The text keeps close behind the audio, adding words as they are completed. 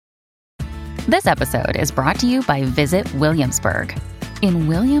This episode is brought to you by Visit Williamsburg. In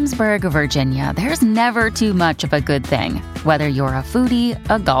Williamsburg, Virginia, there's never too much of a good thing. Whether you're a foodie,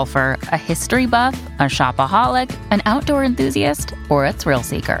 a golfer, a history buff, a shopaholic, an outdoor enthusiast, or a thrill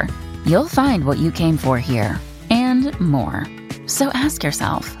seeker, you'll find what you came for here and more. So ask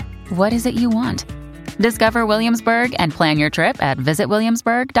yourself, what is it you want? Discover Williamsburg and plan your trip at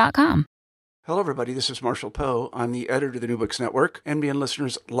visitwilliamsburg.com. Hello, everybody. This is Marshall Poe. I'm the editor of the New Books Network. NBN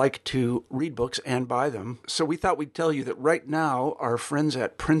listeners like to read books and buy them. So we thought we'd tell you that right now, our friends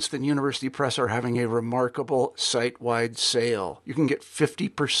at Princeton University Press are having a remarkable site-wide sale. You can get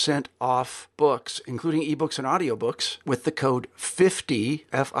 50% off books, including ebooks and audiobooks, with the code 50,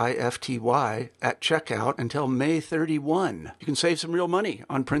 F-I-F-T-Y, at checkout until May 31. You can save some real money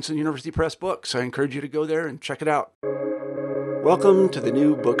on Princeton University Press books. I encourage you to go there and check it out. Welcome to the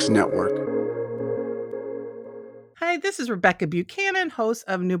New Books Network. Hi, this is Rebecca Buchanan, host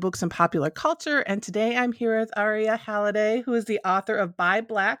of New Books and Popular Culture, and today I'm here with Aria Halliday, who is the author of Buy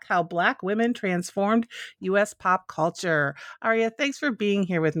Black: How Black Women Transformed U.S. Pop Culture. Aria, thanks for being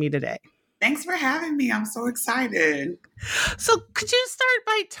here with me today. Thanks for having me. I'm so excited. So could you start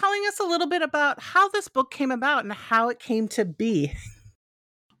by telling us a little bit about how this book came about and how it came to be?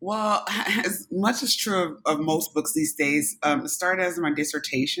 Well, as much as true of most books these days, it started as my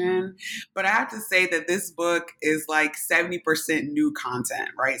dissertation, but I have to say that this book is like 70% new content,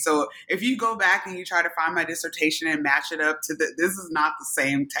 right? So if you go back and you try to find my dissertation and match it up to this is not the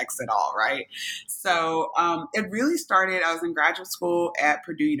same text at all, right? So it really started, I was in graduate school at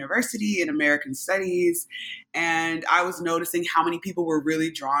Purdue University in American Studies, and I was noticing how many people were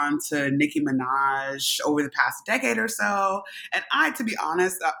really drawn to Nicki Minaj over the past decade or so. And I, to be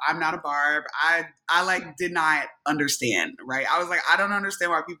honest, I'm not a barb. I did not understand, right? I was like, I don't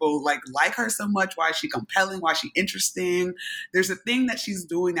understand why people like her so much. Why is she compelling? Why is she interesting? There's a thing that she's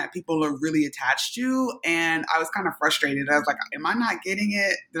doing that people are really attached to. And I was kind of frustrated. I was like, am I not getting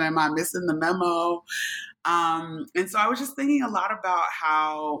it? Am I missing the memo? And so I was just thinking a lot about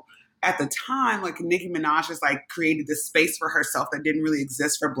how at the time, like Nicki Minaj has like created this space for herself that didn't really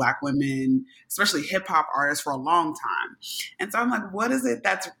exist for Black women, especially hip hop artists, for a long time. And so I'm like, what is it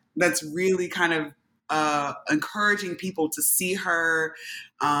that's really kind of encouraging people to see her,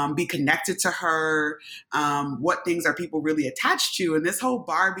 be connected to her? What things are people really attached to? And this whole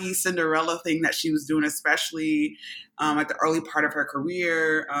Barbie Cinderella thing that she was doing, especially at the early part of her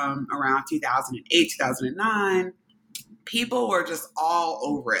career, around 2008, 2009. People were just all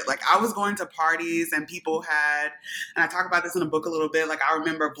over it. Like I was going to parties and people had, and I talk about this in the book a little bit, like I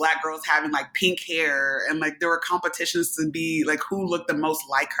remember Black girls having like pink hair and like there were competitions to be like who looked the most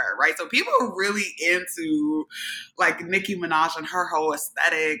like her, right? So people were really into like Nicki Minaj and her whole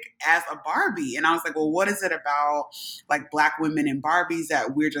aesthetic as a Barbie. And I was like, well, what is it about like Black women in Barbies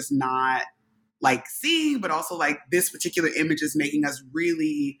that we're just not like seeing, but also like this particular image is making us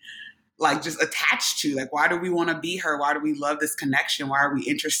really like just attached to, like, why do we want to be her? Why do we love this connection? Why are we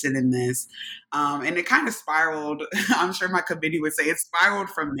interested in this? And it kind of spiraled. I'm sure my committee would say it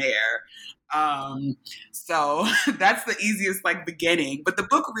spiraled from there. So that's the easiest like beginning. But the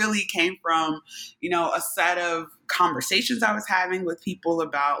book really came from, a set of conversations I was having with people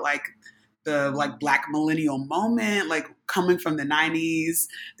about like the like Black millennial moment, like coming from the 90s.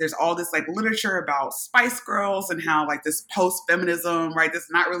 There's all this like literature about Spice Girls and how like this post-feminism, right? This is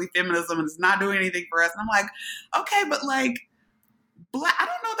not really feminism and it's not doing anything for us. And I'm like, okay, but like I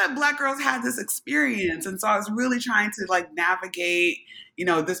don't know that Black girls had this experience. And so I was really trying to like navigate,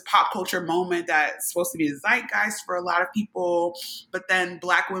 this pop culture moment that's supposed to be a zeitgeist for a lot of people. But then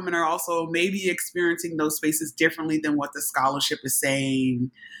Black women are also maybe experiencing those spaces differently than what the scholarship is saying.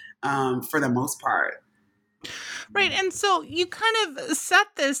 For the most part. Right. And so you kind of set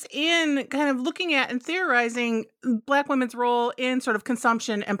this in kind of looking at and theorizing Black women's role in sort of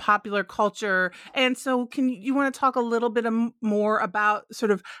consumption and popular culture. And so you want to talk a little bit more about sort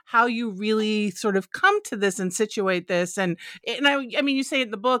of how you really sort of come to this and situate this? And I mean, you say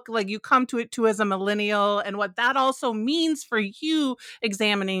in the book, like you come to it too as a millennial and what that also means for you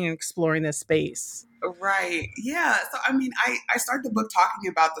examining and exploring this space. Right. Yeah. So, I mean, I started the book talking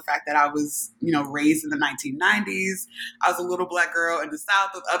about the fact that I was, raised in the 1990s. I was a little Black girl in the South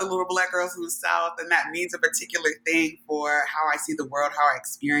with other little Black girls in the South. And that means a particular thing for how I see the world, how I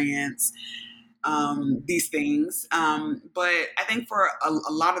experience these things. But I think for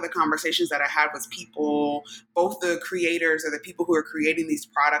a lot of the conversations that I had with people, both the creators or the people who are creating these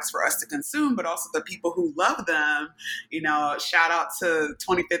products for us to consume, but also the people who love them, shout out to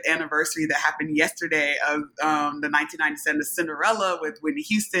 25th anniversary that happened yesterday of the 1997 Cinderella with Whitney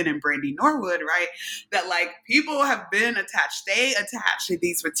Houston and Brandy Norwood, right? That like people have been attached, stay attached to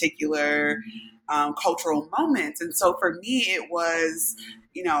these particular cultural moments. And so for me, it was,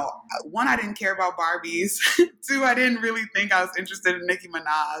 one, I didn't care about Barbies. Two, I didn't really think I was interested in Nicki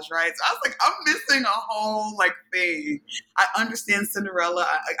Minaj, right? So I was like, I'm missing a whole thing. I understand Cinderella.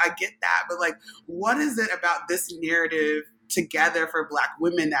 I get that. But what is it about this narrative together for Black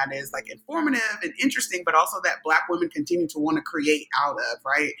women that is informative and interesting, but also that Black women continue to want to create out of,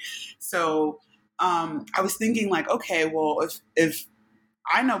 right? So I was thinking okay, well, if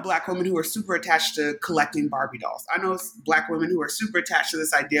I know Black women who are super attached to collecting Barbie dolls. I know Black women who are super attached to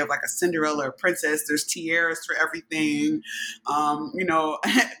this idea of a Cinderella or princess. There's tiaras for everything.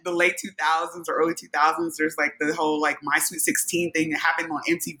 The late 2000s or early 2000s, there's the whole My Sweet 16 thing happening on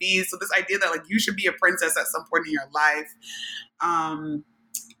MTV. So this idea that you should be a princess at some point in your life.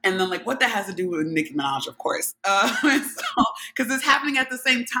 And then what that has to do with Nicki Minaj, of course. Because it's happening at the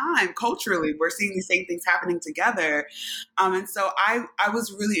same time culturally. We're seeing these same things happening together. And so I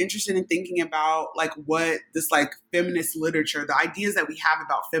was really interested in thinking about what this feminist literature, the ideas that we have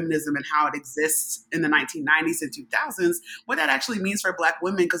about feminism and how it exists in the 1990s and 2000s, what that actually means for Black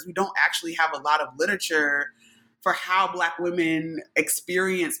women, because we don't actually have a lot of literature for how Black women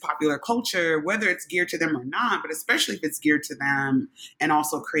experience popular culture, whether it's geared to them or not, but especially if it's geared to them and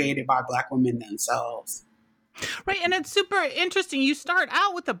also created by Black women themselves. Right. And it's super interesting. You start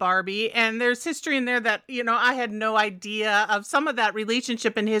out with the Barbie, and there's history in there that, I had no idea of, some of that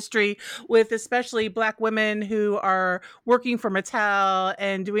relationship and history with especially Black women who are working for Mattel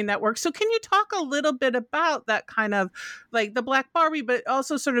and doing that work. So can you talk a little bit about that kind of the Black Barbie, but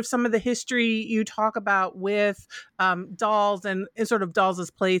also sort of some of the history you talk about with dolls and sort of dolls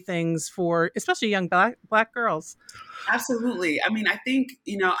as playthings for especially young Black girls? Absolutely. I mean, I think,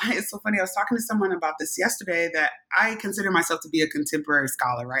 it's so funny. I was talking to someone about this yesterday that I consider myself to be a contemporary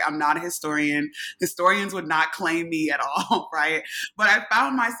scholar, right? I'm not a historian. Historians would not claim me at all, right? But I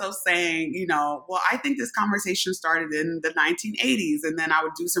found myself saying, well, I think this conversation started in the 1980s. And then I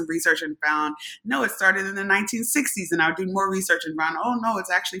would do some research and found, no, it started in the 1960s. And I would do more research and found, oh, no,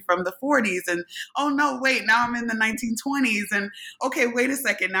 it's actually from the 40s. And, oh, no, wait, now I'm in the 1920s. And, okay, wait a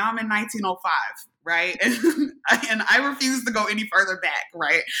second, now I'm in 1905. Right. And I refuse to go any further back.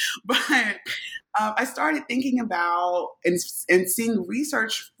 Right. But I started thinking about and seeing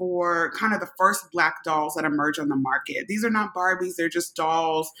research for kind of the first Black dolls that emerged on the market. These are not Barbies. They're just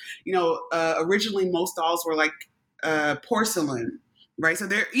dolls. Originally, most dolls were porcelain. Right. So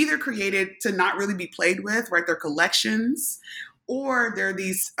they're either created to not really be played with. Right. They're collections. Or they're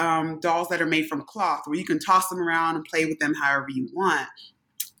these dolls that are made from cloth where you can toss them around and play with them however you want.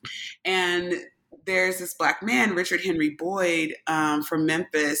 And there's this Black man, Richard Henry Boyd, from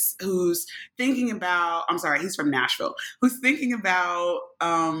Memphis, who's thinking about, he's from Nashville, who's thinking about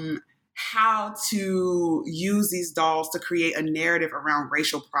how to use these dolls to create a narrative around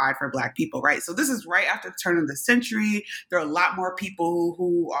racial pride for Black people, right? So this is right after the turn of the century. There are a lot more people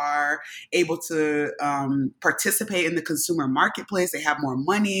who are able to participate in the consumer marketplace. They have more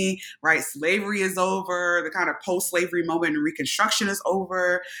money, right? Slavery is over. The kind of post-slavery moment in Reconstruction is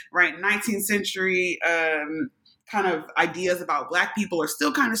over, right? 19th century kind of ideas about Black people are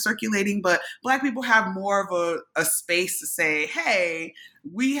still kind of circulating, but Black people have more of a space to say, hey,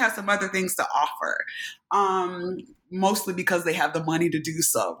 we have some other things to offer. Mostly because they have the money to do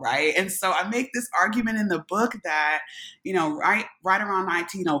so, right? And so I make this argument in the book that, right around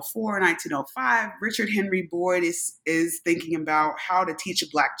 1904, 1905, Richard Henry Boyd is thinking about how to teach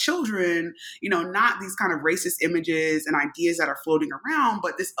Black children, not these kind of racist images and ideas that are floating around,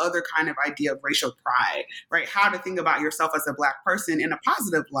 but this other kind of idea of racial pride, right? How to think about yourself as a Black person in a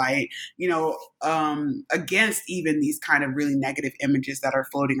positive light, against even these kind of really negative images that are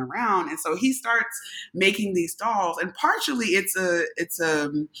floating around. And so he starts making these dolls. And partially it's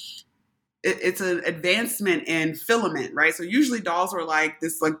an advancement in filament, right? So usually dolls were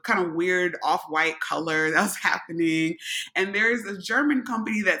this kind of weird off-white color that was happening. And there's a German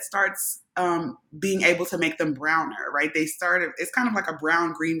company that starts being able to make them browner, right? It's kind of like a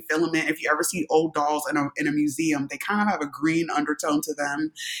brown-green filament. If you ever see old dolls in a museum, they kind of have a green undertone to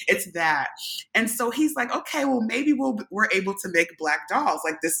them. It's that. And so he's like, okay, well, maybe we're able to make Black dolls.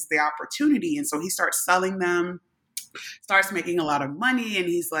 This is the opportunity. And so he starts selling them, starts making a lot of money. And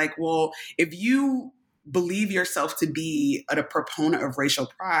he's like, well, if you believe yourself to be a proponent of racial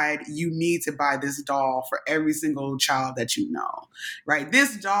pride, you need to buy this doll for every single child that you know, right?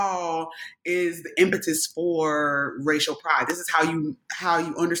 This doll is the impetus for racial pride. This is how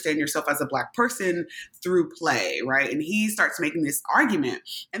you understand yourself as a Black person through play, right? And he starts making this argument.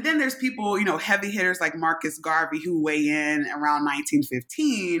 And then there's people, heavy hitters like Marcus Garvey who weigh in around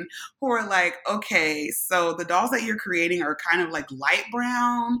 1915 who are like, okay, so the dolls that you're creating are kind of like light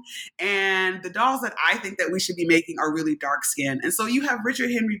brown, and the dolls that I think that we should be making are really dark skinned. And so you have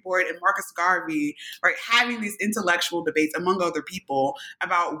Richard Henry Boyd and Marcus Garvey, right, having these intellectual debates among other people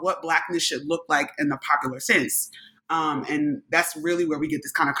about what Blackness should look like in the popular sense. And that's really where we get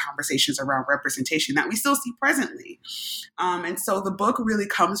this kind of conversations around representation that we still see presently. And so the book really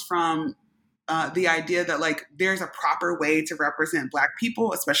comes from the idea that like there's a proper way to represent Black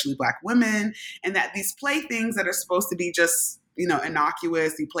people, especially Black women, and that these playthings that are supposed to be just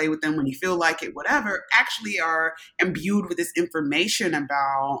innocuous, you play with them when you feel like it, whatever, actually are imbued with this information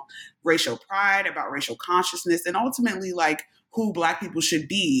about racial pride, about racial consciousness, and ultimately like who Black people should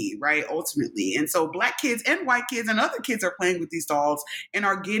be, right? Ultimately. And so Black kids and white kids and other kids are playing with these dolls and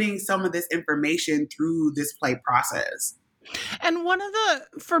are getting some of this information through this play process. And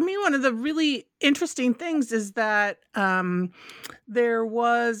for me, one of the really interesting things is that there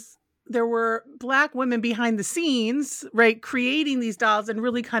were Black women behind the scenes, right, creating these dolls and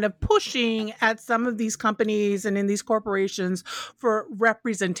really kind of pushing at some of these companies and in these corporations for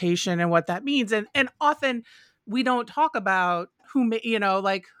representation and what that means. And often we don't talk about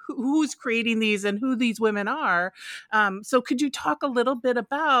who's creating these and who these women are. So could you talk a little bit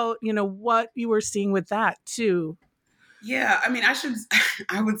about, what you were seeing with that too? Yeah, I mean,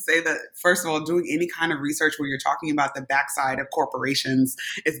 I would say that, first of all, doing any kind of research where you're talking about the backside of corporations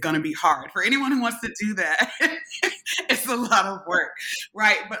is going to be hard. For anyone who wants to do that, it's a lot of work,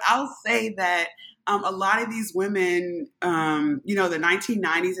 right? But I'll say that a lot of these women, the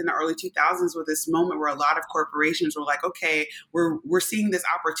 1990s and the early 2000s were this moment where a lot of corporations were like, okay, we're seeing this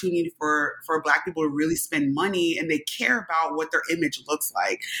opportunity for Black people to really spend money, and they care about what their image looks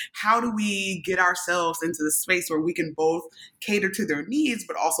like. How do we get ourselves into the space where we can both cater to their needs,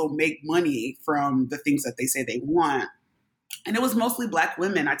 but also make money from the things that they say they want? And it was mostly Black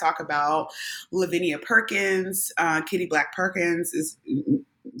women. I talk about Lavinia Perkins. Kitty Black Perkins is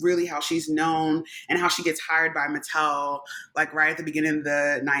really how she's known, and how she gets hired by Mattel, like right at the beginning of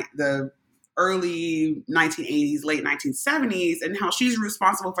the early 1980s, late 1970s, and how she's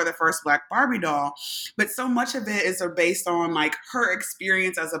responsible for the first Black Barbie doll. But so much of it is based on like her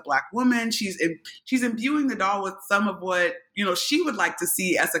experience as a Black woman. She's imbuing the doll with some of what, she would like to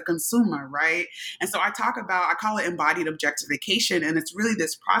see as a consumer, right? And so I call it embodied objectification. And it's really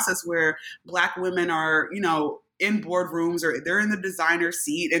this process where Black women are, in boardrooms, or they're in the designer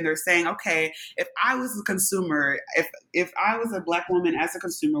seat, and they're saying, okay, if I was a consumer, if I was a Black woman as a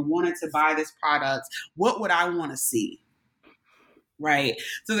consumer wanted to buy this product, what would I want to see? Right.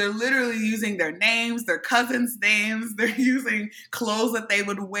 So they're literally using their names, their cousins' names. They're using clothes that they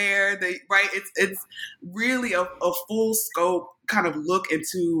would wear. It's really a full scope kind of look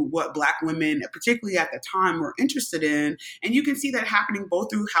into what Black women, particularly at the time, were interested in. And you can see that happening both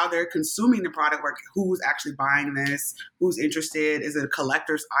through how they're consuming the product, like who's actually buying this, who's interested, is it a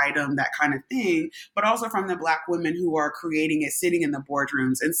collector's item, that kind of thing, but also from the Black women who are creating it, sitting in the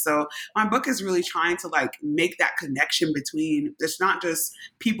boardrooms. And so my book is really trying to like make that connection between, it's not just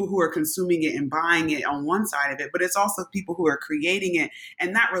people who are consuming it and buying it on one side of it, but it's also people who are creating it.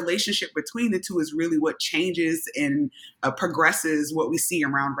 And that relationship between the two is really what changes and progresses what we see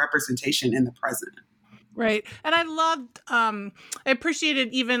around representation in the present. Right. And I loved, I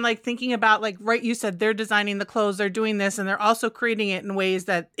appreciated even like thinking about like, right, you said they're designing the clothes, they're doing this, and they're also creating it in ways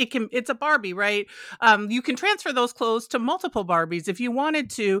that it's a Barbie, right? You can transfer those clothes to multiple Barbies if you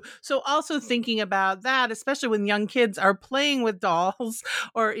wanted to. So also thinking about that, especially when young kids are playing with dolls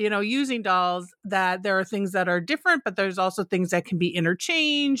or, using dolls, that there are things that are different, but there's also things that can be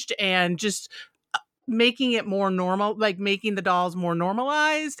interchanged, and just making it more normal, like making the dolls more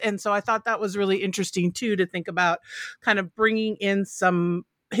normalized. And so I thought that was really interesting too, to think about kind of bringing in some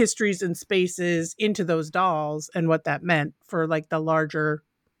histories and spaces into those dolls and what that meant for like the larger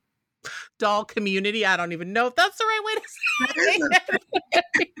doll community. I don't even know if that's the right way to say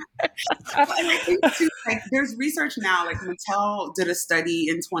it. And I think too, like there's research now, like Mattel did a study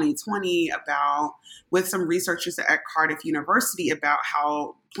in 2020 with some researchers at Cardiff University about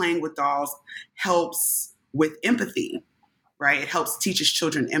how playing with dolls helps with empathy, right? It helps teaches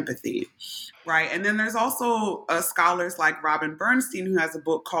children empathy, right? And then there's also scholars like Robin Bernstein, who has a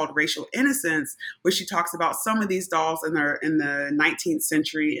book called Racial Innocence, where she talks about some of these dolls in the 19th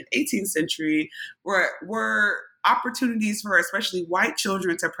century and 18th century were opportunities for especially white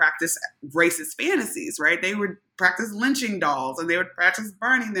children to practice racist fantasies, right? They would practice lynching dolls and they would practice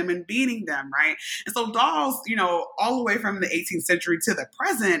burning them and beating them, right? And so dolls, all the way from the 18th century to the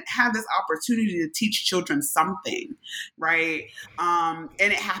present have this opportunity to teach children something, right? And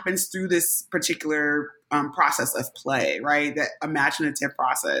it happens through this particular process of play, right? That imaginative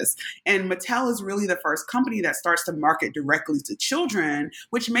process. And Mattel is really the first company that starts to market directly to children,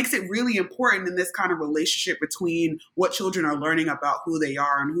 which makes it really important in this kind of relationship between what children are learning about who they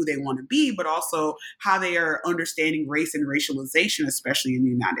are and who they want to be, but also how they are understanding race and racialization, especially in the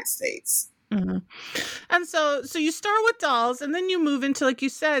United States. Mm-hmm. And so you start with dolls, and then you move into, like you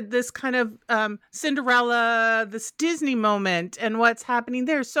said, this kind of Cinderella, this Disney moment, and what's happening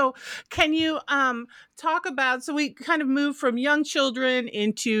there. So can you talk about? So we kind of move from young children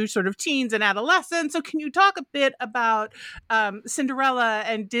into sort of teens and adolescents. So can you talk a bit about Cinderella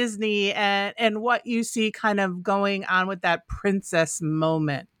and Disney and what you see kind of going on with that princess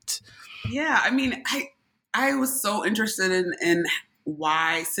moment? Yeah, I mean, I was so interested in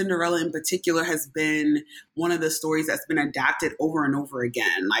why Cinderella in particular has been one of the stories that's been adapted over and over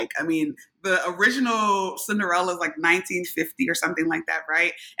again. Like, I mean, the original Cinderella is like 1950 or something like that,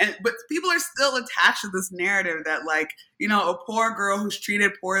 right? But people are still attached to this narrative that, like, a poor girl who's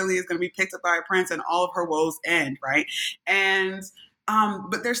treated poorly is going to be picked up by a prince and all of her woes end, right? And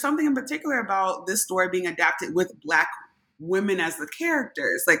but there's something in particular about this story being adapted with Black women as the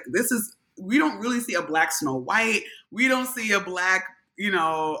characters. Like, we don't really see a Black Snow White. We don't see a Black,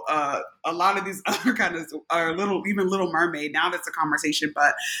 a lot of these other kind of even Little Mermaid. Now that's a conversation,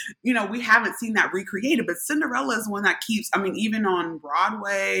 but we haven't seen that recreated. But Cinderella is one that keeps. I mean, even on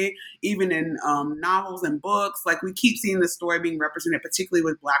Broadway, even in novels and books, like, we keep seeing this story being represented, particularly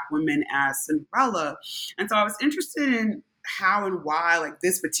with Black women as Cinderella. And so I was interested in how and why, like,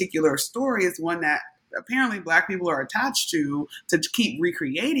 this particular story is one that apparently Black people are attached to keep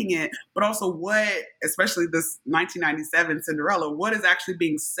recreating it, but also what, especially this 1997 Cinderella, what is actually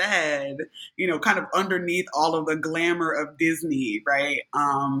being said, kind of underneath all of the glamour of Disney, right?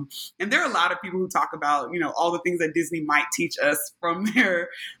 And there are a lot of people who talk about, all the things that Disney might teach us from their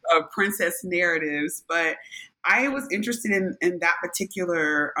princess narratives, but I was interested in that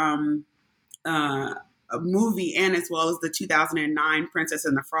particular a movie, and as well as the 2009 Princess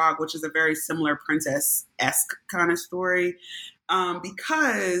and the Frog, which is a very similar princess-esque kind of story,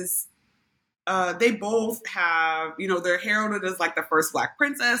 because they both have, they're heralded as like the first Black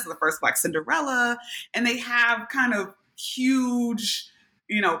princess, the first Black Cinderella, and they have kind of huge,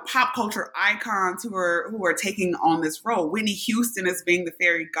 pop culture icons who are taking on this role. Whitney Houston as being the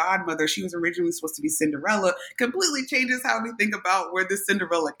fairy godmother. She was originally supposed to be Cinderella. Completely changes how we think about where this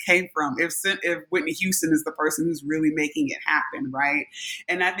Cinderella came from. If Whitney Houston is the person who's really making it happen, right?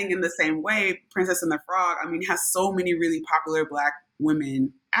 And I think in the same way, Princess and the Frog, I mean, has so many really popular Black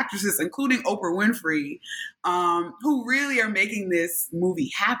women actresses, including Oprah Winfrey, who really are making this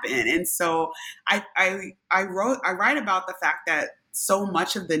movie happen. And so I write about the fact that so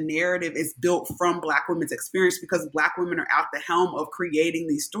much of the narrative is built from Black women's experience because Black women are at the helm of creating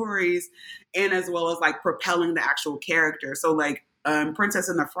these stories, and as well as like propelling the actual character. So like Princess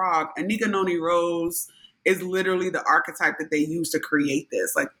and the Frog, Anika Noni Rose is literally the archetype that they use to create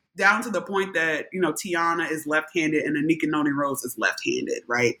this, like down to the point that, Tiana is left-handed and Anika Noni Rose is left-handed,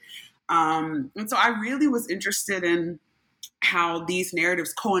 right? And so I really was interested in how these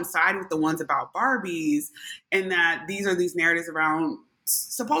narratives coincide with the ones about Barbies, and that these are these narratives around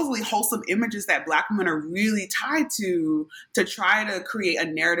supposedly wholesome images that Black women are really tied to try to create a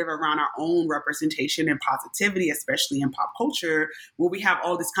narrative around our own representation and positivity, especially in pop culture, where we have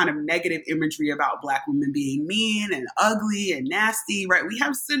all this kind of negative imagery about Black women being mean and ugly and nasty, right? We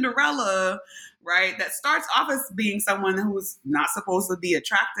have Cinderella, right, that starts off as being someone who's not supposed to be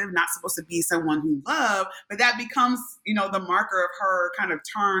attractive, not supposed to be someone who loved, but that becomes, the marker of her kind of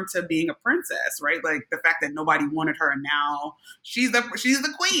turn to being a princess, right? Like the fact that nobody wanted her, and now she's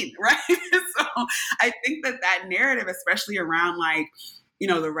the queen, right? So I think that narrative, especially around like,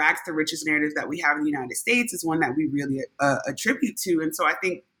 the rags to riches narrative that we have in the United States, is one that we really attribute to. And so I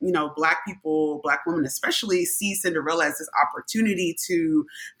think, Black people, Black women especially, see Cinderella as this opportunity to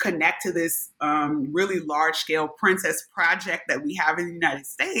connect to this really large scale princess project that we have in the United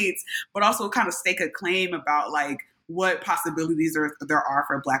States, but also kind of stake a claim about like what possibilities there are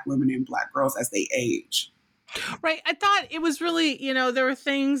for Black women and Black girls as they age. Right. I thought it was really, there were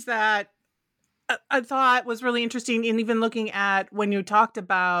things that I thought was really interesting, and even looking at when you talked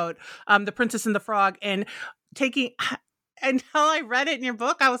about The Princess and the Frog and taking until I read it in your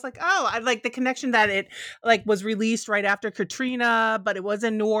book, I was like, oh, I like the connection that it like was released right after Katrina, but it was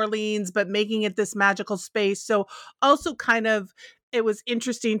in New Orleans, but making it this magical space. So also kind of it was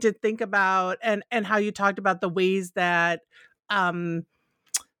interesting to think about and how you talked about the ways that um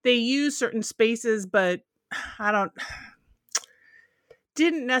they use certain spaces, but I don't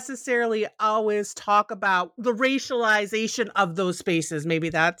didn't necessarily always talk about the racialization of those spaces. Maybe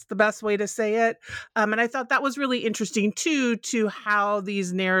that's the best way to say it. And I thought that was really interesting too, to how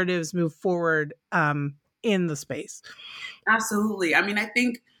these narratives move forward in the space. Absolutely. I mean, I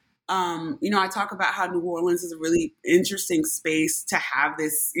think, I talk about how New Orleans is a really interesting space to have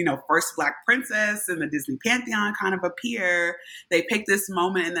this, first Black princess in the Disney Pantheon kind of appear. They picked this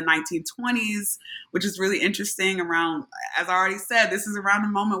moment in the 1920s, which is really interesting around, as I already said, this is around the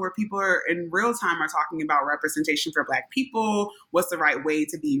moment where people are in real time are talking about representation for Black people, what's the right way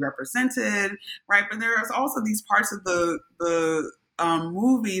to be represented, right? But there's also these parts of the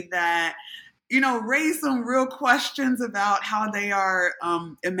movie that raise some real questions about how they are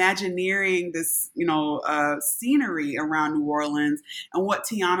imagineering this, scenery around New Orleans and what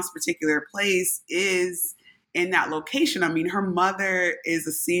Tiana's particular place is in that location. I mean, her mother is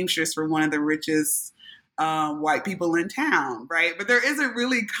a seamstress for one of the richest white people in town, right? But there isn't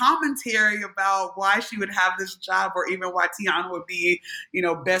really commentary about why she would have this job or even why Tiana would be,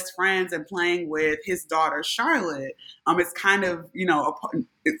 best friends and playing with his daughter, Charlotte. It's kind of,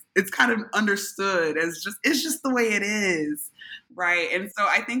 it's kind of understood as it's just the way it is, right? And so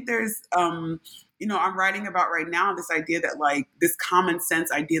I think there's, I'm writing about right now this idea that like this common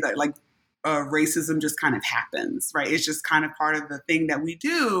sense idea that like racism just kind of happens, right? It's just kind of part of the thing that we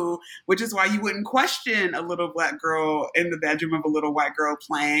do, which is why you wouldn't question a little Black girl in the bedroom of a little white girl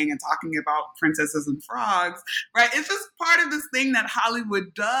playing and talking about princesses and frogs, right? It's just part of this thing that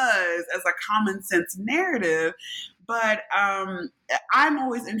Hollywood does as a common sense narrative. But I'm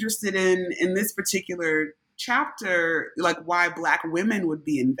always interested in this particular chapter, like why Black women would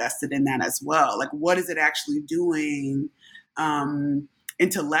be invested in that as well. Like, what is it actually doing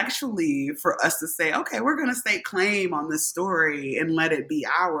intellectually for us to say, okay, we're going to stake claim on this story and let it be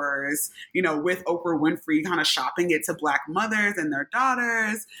ours, with Oprah Winfrey kind of shopping it to Black mothers and their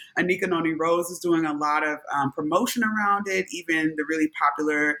daughters. Anika Noni Rose is doing a lot of promotion around it. Even the really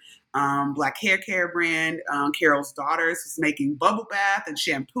popular Black hair care brand, Carol's Daughters, is making bubble bath and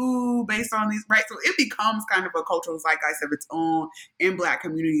shampoo based on these, right? So it becomes kind of a cultural zeitgeist of its own in Black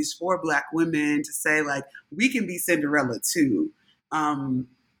communities for Black women to say, like, we can be Cinderella too.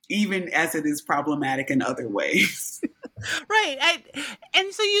 Even as it is problematic in other ways. Right.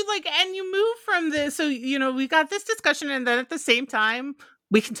 And so you move from this. So, we got this discussion, and then at the same time,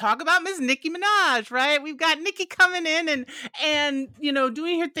 we can talk about Miss Nicki Minaj, right? We've got Nicki coming in and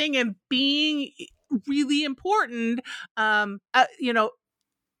doing her thing and being really important,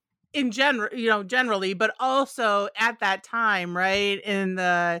 in generally, but also at that time, right? In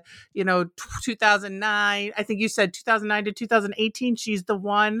the, 2009, I think you said 2009 to 2018, she's the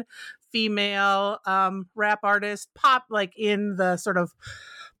one female rap artist pop like in the sort of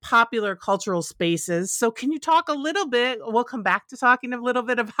popular cultural spaces. So can you talk a little bit, we'll come back to talking a little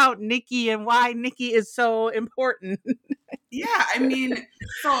bit about Nicki and why Nicki is so important. Yeah, I mean,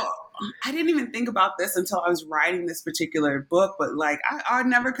 so I didn't even think about this until I was writing this particular book, but like I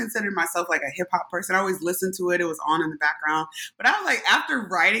never considered myself like a hip hop person. I always listened to it. It was on in the background. But I was like, after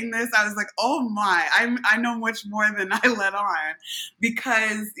writing this, I was like, oh my, I know much more than I let on.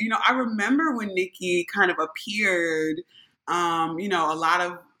 Because, I remember when Nicki kind of appeared, a lot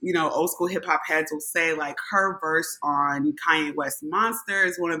of, old school hip hop heads will say like her verse on Kanye West's Monster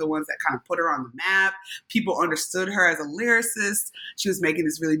is one of the ones that kind of put her on the map. People understood her as a lyricist. She was making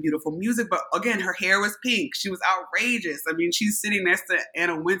this really beautiful music, but again, her hair was pink. She was outrageous. I mean, she's sitting next to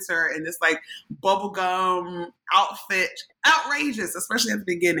Anna Wintour in this like bubblegum outfit. Outrageous, especially at the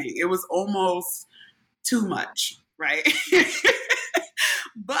beginning. It was almost too much, right?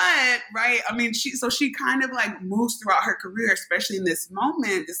 But, right, I mean, she kind of like moves throughout her career, especially in this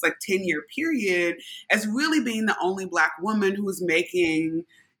moment, this like 10-year period, as really being the only Black woman who's making,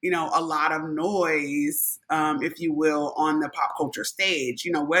 a lot of noise, if you will, on the pop culture stage.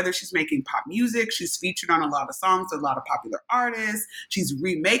 Whether she's making pop music, she's featured on a lot of songs with a lot of popular artists. She's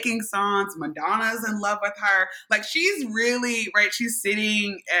remaking songs. Madonna's in love with her. Like, she's really, right, she's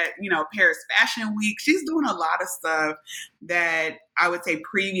sitting at, Paris Fashion Week. She's doing a lot of stuff that I would say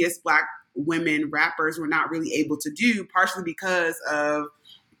previous Black women rappers were not really able to do, partially because of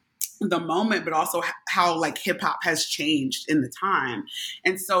the moment, but also how like hip hop has changed in the time.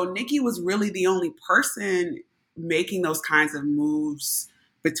 And so Nicki was really the only person making those kinds of moves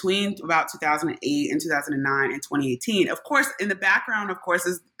between about 2008 and 2009 and 2018. Of course, in the background, of course,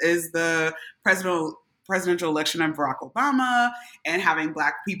 is the presidential election of Barack Obama and having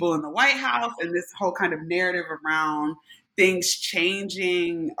Black people in the White House and this whole kind of narrative around things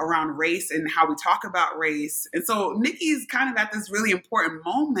changing around race and how we talk about race. And so Nicki's kind of at this really important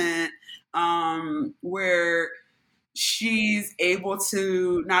moment where she's able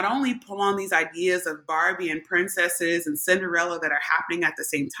to not only pull on these ideas of Barbie and princesses and Cinderella that are happening at the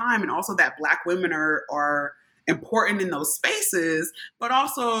same time, and also that Black women are important in those spaces, but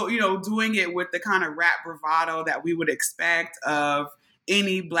also, you know, doing it with the kind of rap bravado that we would expect of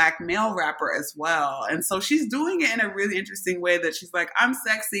any Black male rapper as well. And so she's doing it in a really interesting way that she's like, I'm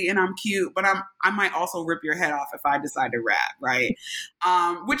sexy and I'm cute, but I might also rip your head off if I decide to rap, right?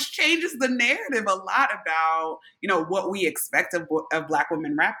 Which changes the narrative a lot about, you know, what we expect of Black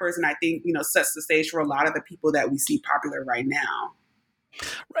women rappers. And I think, you know, sets the stage for a lot of the people that we see popular right now.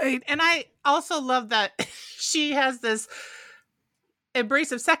 Right. And I also love that she has this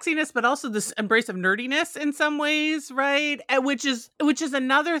embrace of sexiness, but also this embrace of nerdiness in some ways, right? And which is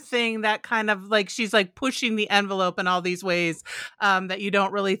another thing that kind of like she's like pushing the envelope in all these ways that you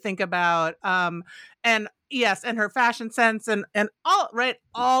don't really think about. And yes, and her fashion sense and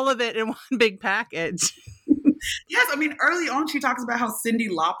all of it in one big package. Yes, I mean, early on, she talks about how Cyndi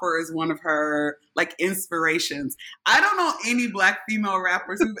Lauper is one of her like inspirations. I don't know any Black female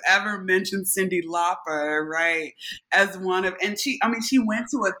rappers who've ever mentioned Cyndi Lauper, right? As one of, and she went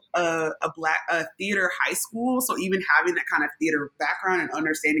to a theater high school, so even having that kind of theater background and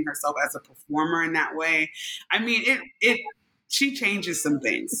understanding herself as a performer in that way, I mean, she changes some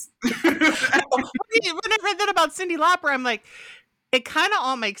things. Whenever I thought about Cyndi Lauper, I'm like, it kind of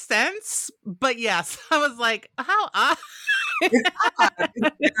all makes sense, but yes, I was like, how odd. It's odd.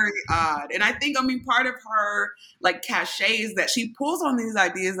 It's very odd. And I think, I mean, part of her like cachet is that she pulls on these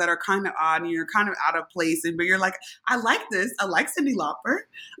ideas that are kind of odd and you're kind of out of place. But you're like, I like this. I like Cyndi Lauper.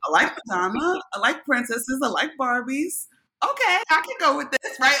 I like Madonna. I like princesses. I like Barbies. Okay, I can go with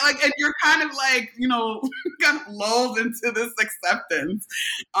this, right? Like, and you're kind of like, you know, kind of lulled into this acceptance.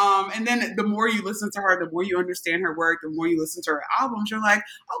 And then the more you listen to her, the more you understand her work, the more you listen to her albums, you're like,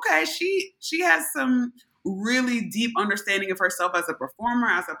 okay, she has some really deep understanding of herself as a performer,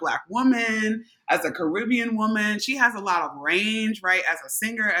 as a Black woman, as a Caribbean woman. She has a lot of range, right? As a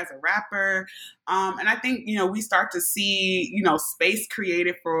singer, as a rapper. And I think, you know, we start to see, you know, space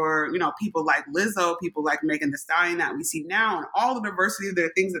created for, you know, people like Lizzo, people like Megan Thee Stallion that we see now, and all the diversity of the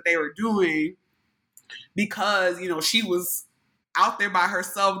things that they were doing because, you know, she was out there by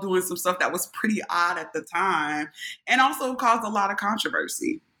herself doing some stuff that was pretty odd at the time and also caused a lot of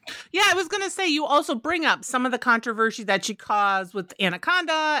controversy. Yeah, I was going to say, you also bring up some of the controversy that she caused with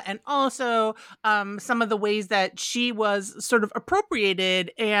Anaconda and also some of the ways that she was sort of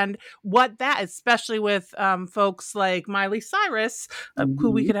appropriated and what that, especially with folks like Miley Cyrus,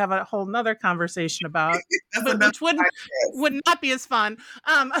 who we could have a whole nother conversation about, which would not be as fun.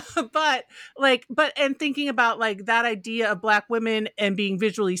 But thinking about like that idea of Black women and being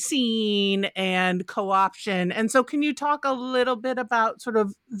visually seen and co-option. And so can you talk a little bit about sort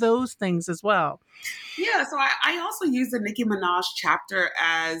of those things as well? Yeah, so I also use the Nicki Minaj chapter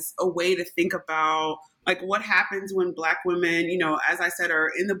as a way to think about like what happens when Black women, you know, as I said, are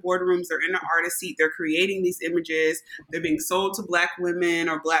in the boardrooms, they're in the artist seat, they're creating these images, they're being sold to Black women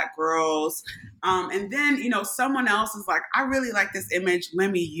or Black girls. And then, you know, someone else is like, I really like this image,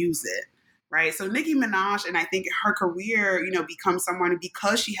 let me use it. Right. So Nicki Minaj, and I think her career, you know, becomes someone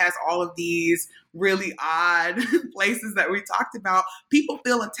because she has all of these really odd places that we talked about, people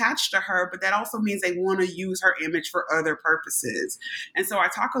feel attached to her, but that also means they want to use her image for other purposes. And so I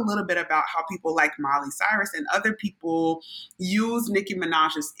talk a little bit about how people like Miley Cyrus and other people use Nicki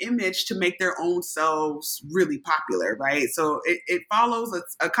Minaj's image to make their own selves really popular. Right. So it follows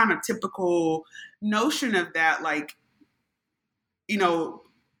a kind of typical notion of that, like, you know,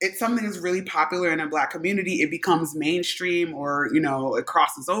 it's something that's really popular in a Black community, it becomes mainstream or, you know, it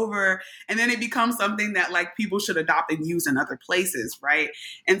crosses over. And then it becomes something that like people should adopt and use in other places, right?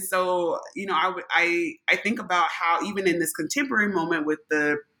 And so, you know, I think about how even in this contemporary moment with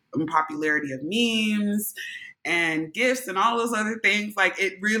the popularity of memes and gifts and all those other things, like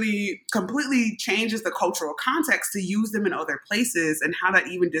it really completely changes the cultural context to use them in other places and how that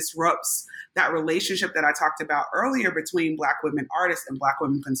even disrupts that relationship that I talked about earlier between Black women artists and Black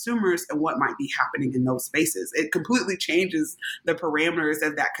women consumers and what might be happening in those spaces. It completely changes the parameters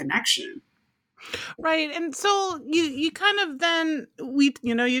of that connection. Right. And so you kind of then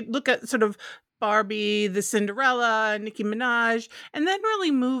you look at sort of Barbie, the Cinderella, Nicki Minaj, and then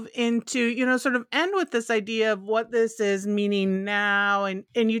really move into, sort of end with this idea of what this is meaning now. And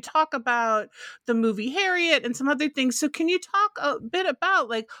you talk about the movie Harriet and some other things. So can you talk a bit about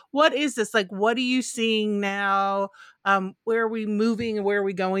like what is this? Like what are you seeing now? Where are we moving and where are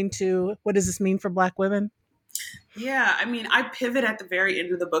we going to? What does this mean for Black women? Yeah, I mean, I pivot at the very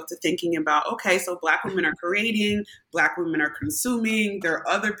end of the book to thinking about, okay, so Black women are creating, Black women are consuming. There are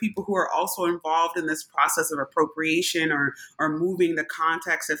other people who are also involved in this process of appropriation or moving the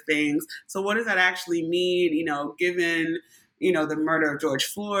context of things. So what does that actually mean, given the murder of George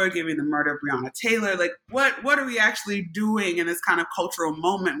Floyd, given the murder of Breonna Taylor? Like, what are we actually doing in this kind of cultural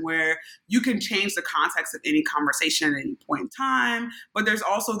moment where you can change the context of any conversation at any point in time? But there's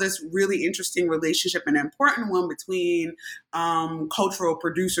also this really interesting relationship, an important one between cultural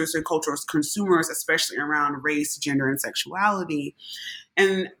producers and cultural consumers, especially around race, gender, and sexuality.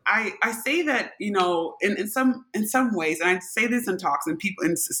 And I say that, in some ways, and I say this in talks and people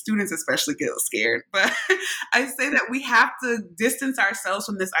and students especially get scared, but I say that we have to distance ourselves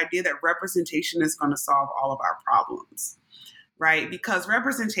from this idea that representation is going to solve all of our problems, right? Because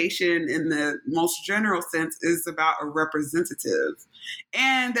representation in the most general sense is about a representative.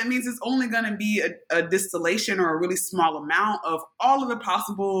 And that means it's only going to be a distillation or a really small amount of all of the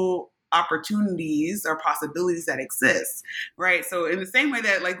possible opportunities or possibilities that exist, right? So in the same way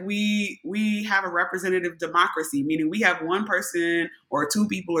that like we have a representative democracy, meaning we have one person or two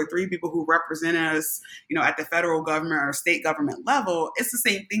people or three people who represent us, at the federal government or state government level, it's the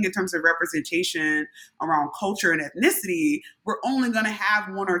same thing in terms of representation around culture and ethnicity. We're only going to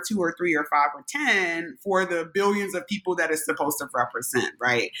have one or two or three or five or 10 for the billions of people that it's supposed to represent,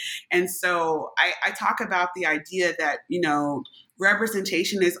 right? And so I talk about the idea that,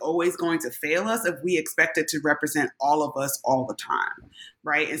 representation is always going to fail us if we expect it to represent all of us all the time,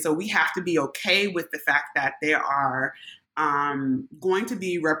 right? And so we have to be okay with the fact that there are going to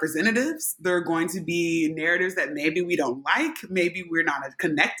be representatives. There are going to be narratives that maybe we don't like, maybe we're not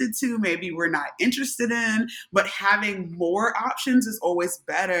connected to, maybe we're not interested in, but having more options is always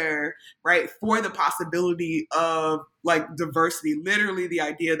better, right? For the possibility of like diversity, literally the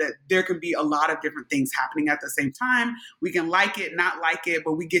idea that there can be a lot of different things happening at the same time. We can like it, not like it,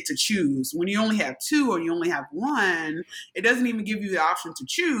 but we get to choose. When you only have two or you only have one, it doesn't even give you the option to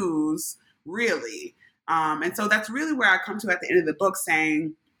choose, really. And so that's really where I come to at the end of the book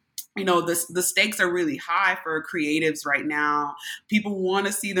saying, the stakes are really high for creatives right now. People want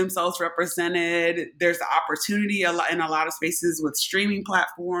to see themselves represented. There's the opportunity in a lot of spaces with streaming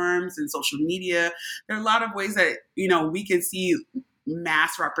platforms and social media. There are a lot of ways that, we can see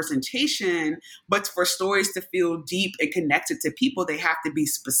mass representation, but for stories to feel deep and connected to people, they have to be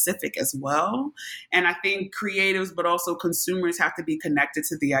specific as well. And I think creatives, but also consumers have to be connected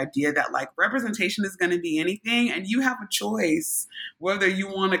to the idea that like representation is going to be anything. And you have a choice whether you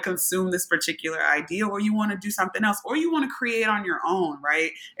want to consume this particular idea or you want to do something else or you want to create on your own, right?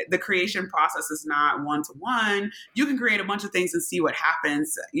 The creation process is not one-to-one. You can create a bunch of things and see what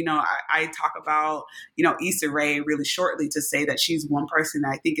happens. I talk about, Issa Rae really shortly to say that she's one person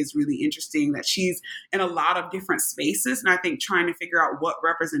that I think is really interesting, that she's in a lot of different spaces. And I think trying to figure out what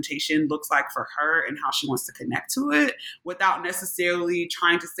representation looks like for her and how she wants to connect to it without necessarily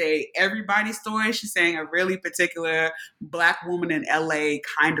trying to say everybody's story. She's saying a really particular Black woman in LA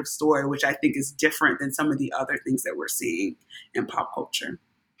kind of story, which I think is different than some of the other things that we're seeing in pop culture.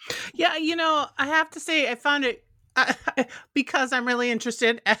 Yeah, I have to say I found it because I'm really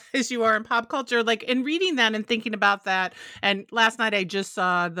interested, as you are, in pop culture, like in reading that and thinking about that. And last night I just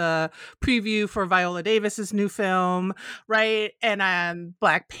saw the preview for Viola Davis's new film, right? And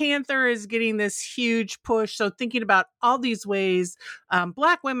Black Panther is getting this huge push. So thinking about all these ways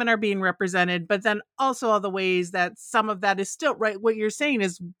Black women are being represented, but then also all the ways that some of that is still, right? What you're saying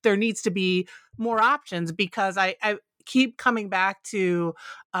is there needs to be more options, because I keep coming back to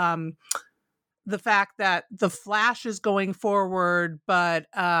the fact that The Flash is going forward, but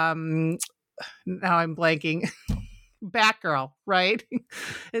now I'm blanking. Batgirl, right?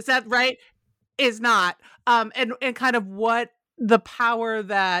 Is that right? Is not. And kind of what the power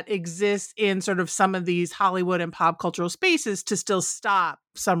that exists in sort of some of these Hollywood and pop cultural spaces to still stop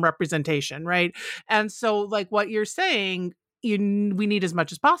some representation, right? And so like what you're saying, we need as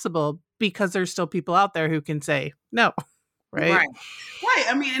much as possible, because there's still people out there who can say no. Right.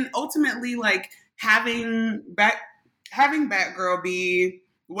 I mean, and ultimately, like having Batgirl be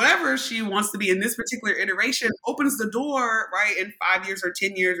whatever she wants to be in this particular iteration opens the door, right, in 5 years or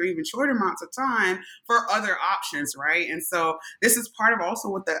 10 years or even shorter amounts of time for other options, right? And so this is part of also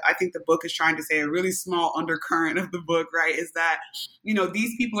what I think the book is trying to say, a really small undercurrent of the book, right, is that,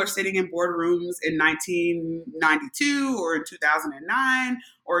 these people are sitting in boardrooms in 1992 or in 2009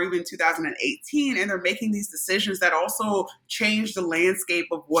 or even 2018, and they're making these decisions that also change the landscape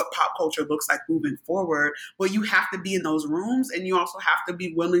of what pop culture looks like moving forward. Well, you have to be in those rooms, and you also have to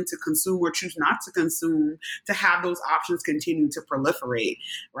be willing to consume or choose not to consume to have those options continue to proliferate,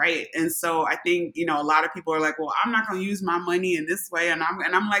 right? And so I think, a lot of people are like, well, I'm not going to use my money in this way. And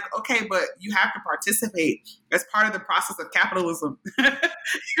I'm like, okay, but you have to participate as part of the process of capitalism. You're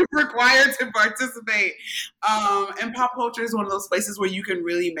required to participate. And pop culture is one of those places where you can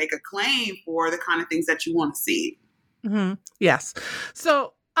really make a claim for the kind of things that you want to see. Mm-hmm. Yes.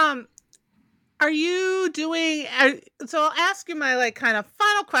 So, are you doing, so I'll ask you my kind of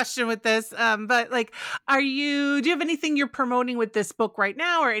final question with this, but do you have anything you're promoting with this book right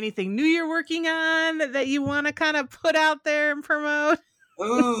now, or anything new you're working on that you want to kind of put out there and promote?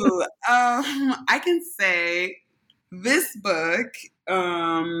 Ooh, I can say this book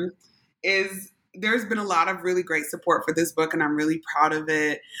there's been a lot of really great support for this book, and I'm really proud of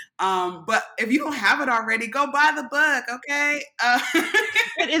it. But if you don't have it already, go buy the book, okay?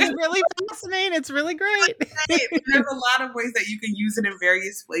 It is really fascinating. It's really great. There's a lot of ways that you can use it in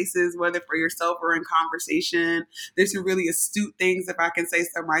various places, whether for yourself or in conversation. There's some really astute things, if I can say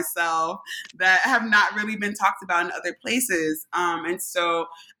so myself, that have not really been talked about in other places. And so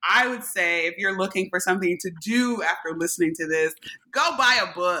I would say, if you're looking for something to do after listening to this, go buy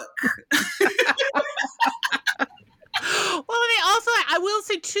a book. Well, I will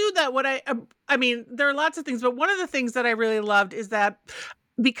say too that I mean, there are lots of things, but one of the things that I really loved is that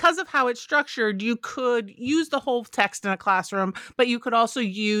because of how it's structured, you could use the whole text in a classroom, but you could also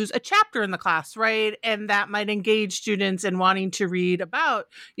use a chapter in the class, right? And that might engage students in wanting to read about,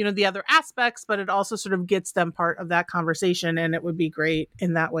 the other aspects, but it also sort of gets them part of that conversation. And it would be great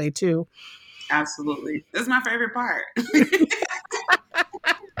in that way too. Absolutely. That's my favorite part.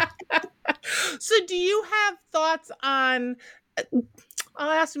 So do you have thoughts on,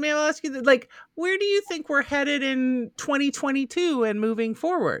 I'll ask you, where do you think we're headed in 2022 and moving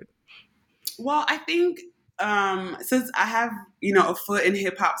forward? Well, I think since I have, a foot in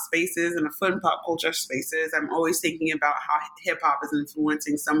hip hop spaces and a foot in pop culture spaces, I'm always thinking about how hip hop is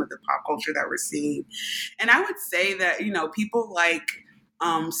influencing some of the pop culture that we're seeing. And I would say that, people like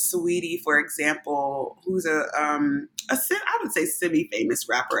Saweetie, for example, who's I would say semi-famous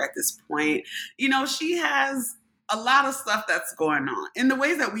rapper at this point. She has a lot of stuff that's going on in the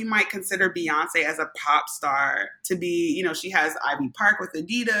ways that we might consider Beyonce as a pop star to be. She has Ivy Park with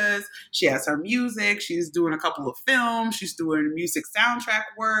Adidas. She has her music. She's doing a couple of films. She's doing music soundtrack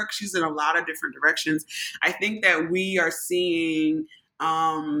work. She's in a lot of different directions. I think that we are seeing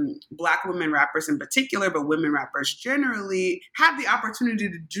Black women rappers in particular, but women rappers generally, have the opportunity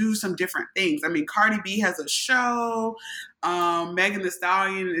to do some different things. I mean, Cardi B has a show. Megan Thee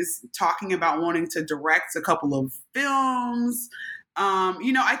Stallion is talking about wanting to direct a couple of films.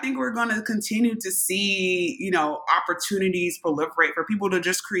 I think we're going to continue to see, opportunities proliferate for people to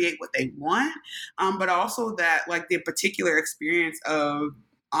just create what they want. But also that the particular experience of,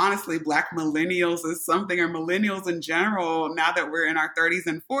 honestly, Black millennials is something, or millennials in general, now that we're in our 30s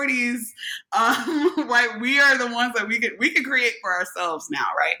and 40s, right? We are the ones that we can create for ourselves now,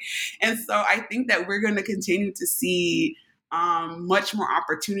 right? And so I think that we're going to continue to see much more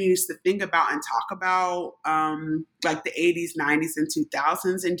opportunities to think about and talk about the 80s, 90s, and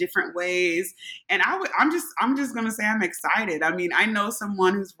 2000s in different ways. And I'm just going to say I'm excited. I mean, I know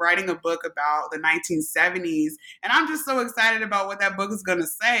someone who's writing a book about the 1970s, and I'm just so excited about what that book is going to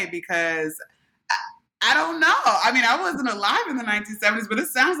say, because I don't know. I mean, I wasn't alive in the 1970s, but it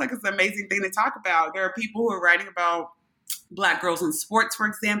sounds like it's an amazing thing to talk about. There are people who are writing about Black girls in sports, for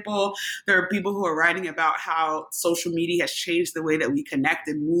example. There are people who are writing about how social media has changed the way that we connect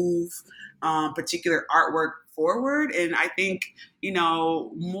and move particular artwork forward. And I think,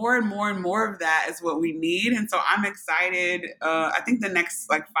 more and more and more of that is what we need. And so I'm excited. I think the next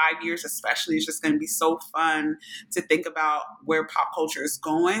 5 years especially is just going to be so fun to think about where pop culture is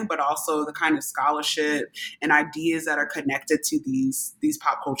going, but also the kind of scholarship and ideas that are connected to these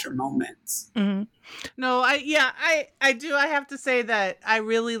pop culture moments. Mm-hmm. No, I do. I have to say that I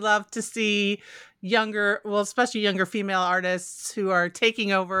really love to see especially younger female artists who are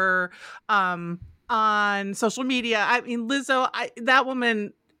taking over on social media. I mean, Lizzo, that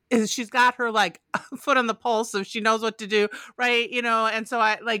woman she's got her like foot on the pulse, so she knows what to do, right? And so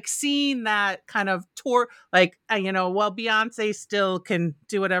I like seeing that kind of tour, like well, Beyonce still can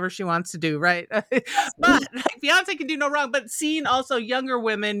do whatever she wants to do, right? But like, Beyonce can do no wrong. But seeing also younger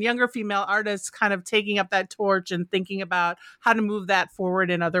women, younger female artists, kind of taking up that torch and thinking about how to move that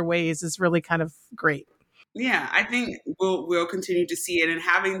forward in other ways is really kind of great. Yeah, I think we'll continue to see it, and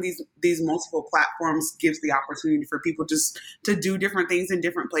having these multiple platforms gives the opportunity for people just to do different things in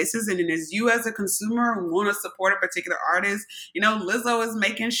different places. And then as you as a consumer want to support a particular artist, Lizzo is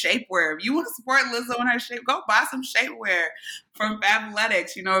making shapewear. If you want to support Lizzo and her shape, go buy some shapewear from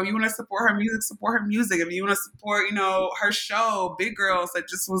Fabletics. If you want to support her music, support her music. If you want to support, her show, Big Girls, that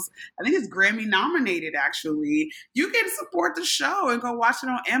just was, I think it's Grammy nominated actually. You can support the show and go watch it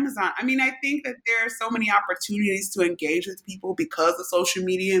on Amazon. I mean, I think that there are so many opportunities to engage with people because of social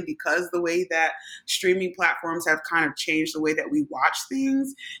media and because the way that streaming platforms have kind of changed the way that we watch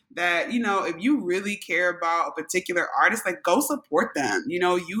things, that, if you really care about a particular artist, like go support them,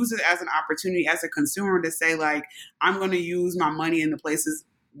 use it as an opportunity as a consumer to say like, I'm going to use my money in the places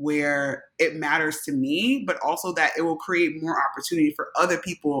where it matters to me, but also that it will create more opportunity for other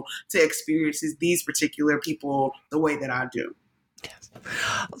people to experience these particular people the way that I do. Yes.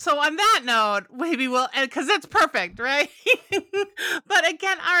 So on that note, maybe we'll, because it's perfect, right? But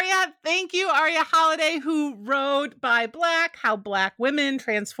again, Aria, thank you, Aria Holiday, who wrote By Black, How Black Women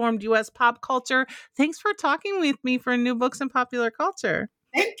Transformed U.S. Pop Culture. Thanks for talking with me for New Books in Popular Culture.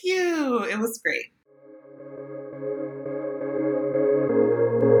 Thank you. It was great.